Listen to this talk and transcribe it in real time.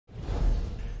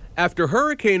After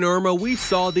Hurricane Irma, we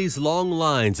saw these long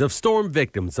lines of storm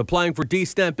victims applying for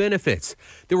DSNAP benefits.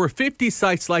 There were 50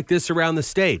 sites like this around the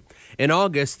state. In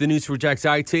August, the News4JAX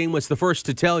I-Team was the first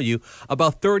to tell you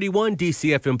about 31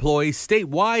 DCF employees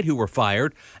statewide who were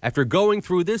fired after going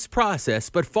through this process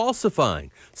but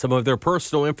falsifying some of their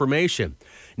personal information.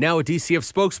 Now, a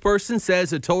DCF spokesperson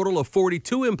says a total of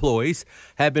 42 employees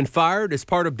have been fired as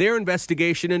part of their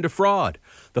investigation into fraud.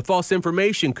 The false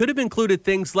information could have included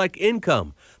things like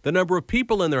income, the number of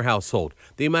people in their household,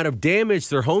 the amount of damage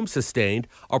their home sustained,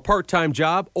 a part-time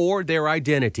job, or their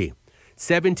identity.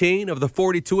 17 of the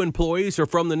 42 employees are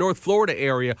from the North Florida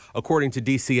area, according to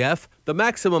DCF. The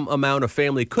maximum amount a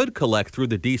family could collect through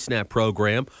the DSNAP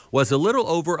program was a little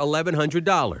over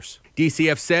 $1,100.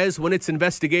 DCF says when its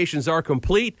investigations are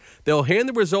complete, they'll hand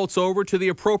the results over to the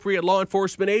appropriate law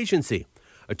enforcement agency.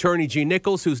 Attorney G.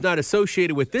 Nichols, who's not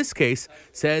associated with this case,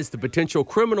 says the potential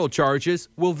criminal charges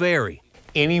will vary.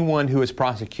 Anyone who is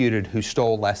prosecuted who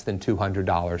stole less than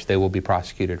 $200, they will be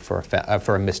prosecuted for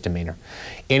a misdemeanor.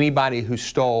 Anybody who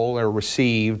stole or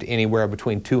received anywhere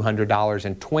between $200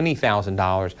 and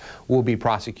 $20,000 will be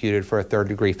prosecuted for a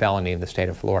third-degree felony in the state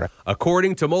of Florida.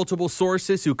 According to multiple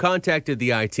sources who contacted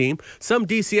the I-Team, some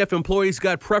DCF employees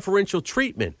got preferential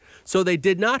treatment, so they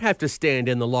did not have to stand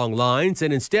in the long lines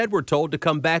and instead were told to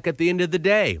come back at the end of the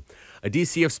day. A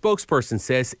DCF spokesperson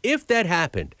says if that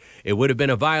happened, it would have been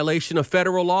a violation of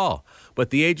federal law. But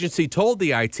the agency told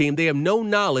the I-Team they have no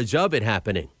knowledge of it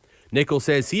happening. Nichols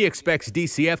says he expects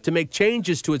DCF to make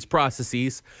changes to its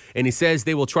processes, and he says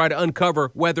they will try to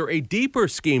uncover whether a deeper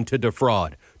scheme to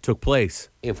defraud took place.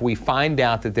 If we find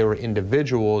out that there were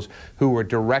individuals who were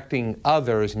directing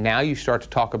others, now you start to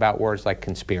talk about words like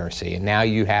conspiracy, and now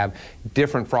you have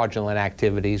different fraudulent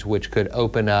activities which could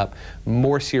open up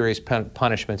more serious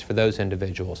punishments for those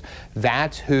individuals.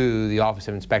 That's who the Office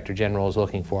of Inspector General is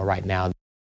looking for right now.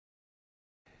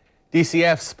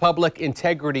 DCF's Public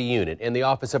Integrity Unit and the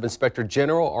Office of Inspector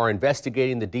General are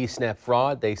investigating the DSNAP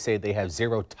fraud. They say they have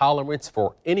zero tolerance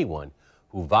for anyone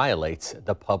who violates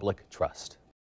the public trust.